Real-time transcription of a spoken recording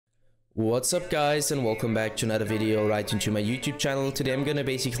What's up guys, and welcome back to another video right into my YouTube channel. Today I'm gonna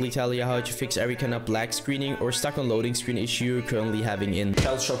basically tell you how to fix every kind of black screening or stuck on loading screen issue you're currently having in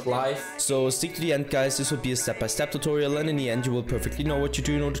Shellshock Live. So stick to the end guys, this will be a step-by-step tutorial, and in the end you will perfectly know what to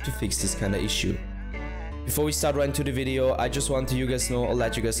do in order to fix this kind of issue. Before we start right into the video, I just want to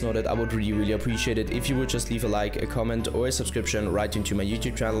let you guys know that I would really appreciate it if you would just leave a like, a comment or a subscription right into my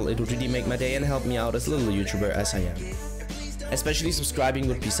YouTube channel. It would really make my day and help me out as a little YouTuber as I am. Especially subscribing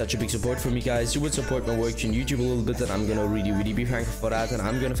would be such a big support for me guys. You would support my work on YouTube a little bit, and I'm gonna really be thankful for that, and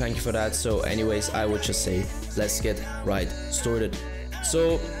I'm gonna thank you for that. So anyways, I would just say let's get right started.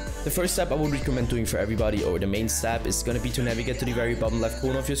 So the first step I would recommend doing for everybody, or the main step, is gonna be to navigate to the very bottom left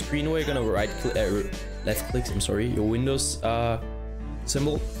corner of your screen, where you're gonna left click your Windows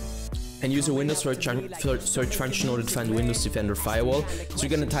symbol, and use a Windows search function in order to find Windows Defender Firewall. So you're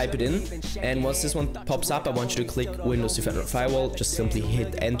gonna type it in, and once this one pops up, I want you to click Windows Defender Firewall. Just simply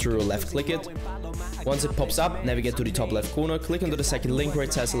hit enter or left click it. Once it pops up, navigate to the top left corner, click onto the second link where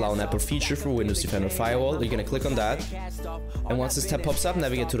it says allow an Apple feature for Windows Defender Firewall. You're gonna click on that, and once this tab pops up,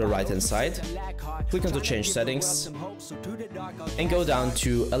 navigate to the right hand side, click onto change settings, and go down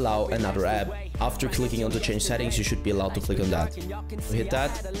to allow another app. After clicking onto change settings, you should be allowed to click on that. So hit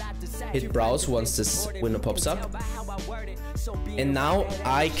that, hit browse once this window pops up, and now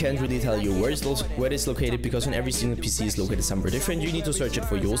I can't really tell you where it's located, because on every single PC is located somewhere different. You need to search it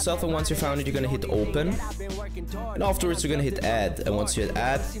for yourself, and once you found it, you're gonna hit open, and afterwards you're gonna hit add, and once you hit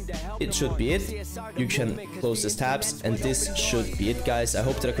add, it should be it. You can close these tabs, and this should be it guys. I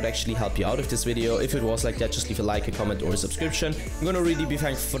hope that I could actually help you out with this video. If it was like that, just leave a like, a comment or a subscription. I'm gonna really be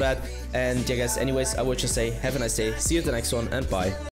thankful for that. And yeah guys, anyways, I would just say have a nice day, see you at the next one, and bye.